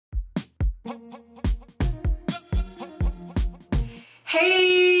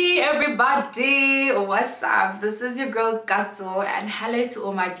Hey everybody, what's up? This is your girl Katso, and hello to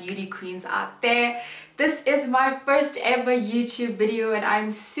all my beauty queens out there. This is my first ever YouTube video and I'm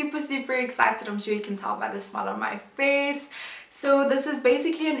super excited. I'm sure you can tell by the smile on my face. So this is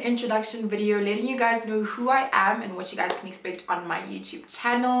basically an introduction video letting you guys know who I am and what you guys can expect on my YouTube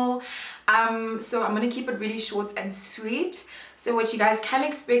channel. So I'm going to keep it really short and sweet. So what you guys can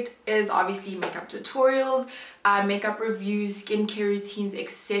expect is obviously makeup tutorials, makeup reviews, skincare routines,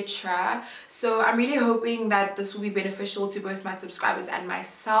 etc. So I'm really hoping that this will be beneficial to both my subscribers and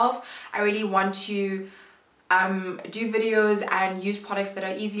myself. I really want to do videos and use products that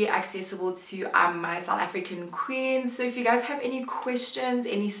are easily accessible to my South African queens. So if you guys have any questions,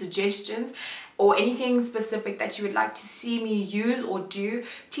 any suggestions, or anything specific that you would like to see me use or do,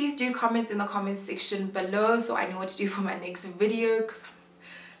 please do comment in the comment section below so I know what to do for my next video, because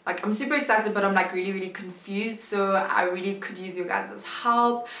I'm super excited but I'm like really confused, so I really could use your guys'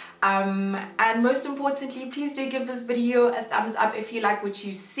 help. And most importantly, please do give this video a thumbs up if you like what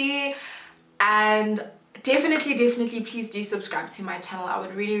you see, and definitely please do subscribe to my channel. I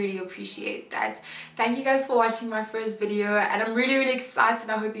would really appreciate that. Thank you guys for watching my first video, and I'm really excited.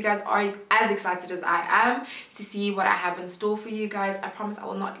 I hope you guys are as excited as I am to see what I have in store for you guys. I promise I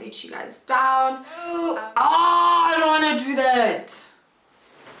will not let you guys down. I don't want to do that.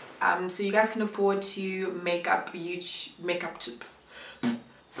 So you guys can afford to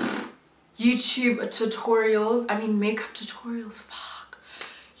YouTube tutorials. I mean makeup tutorials. Fuck.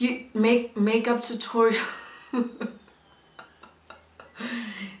 You make makeup tutorial.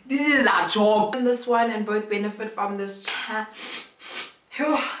 This is a joke. And this one, and both benefit from this channel.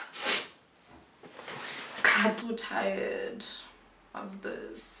 God, I'm so tired of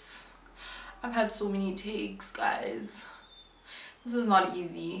this. I've had so many takes, guys. This is not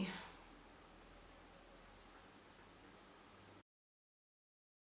easy.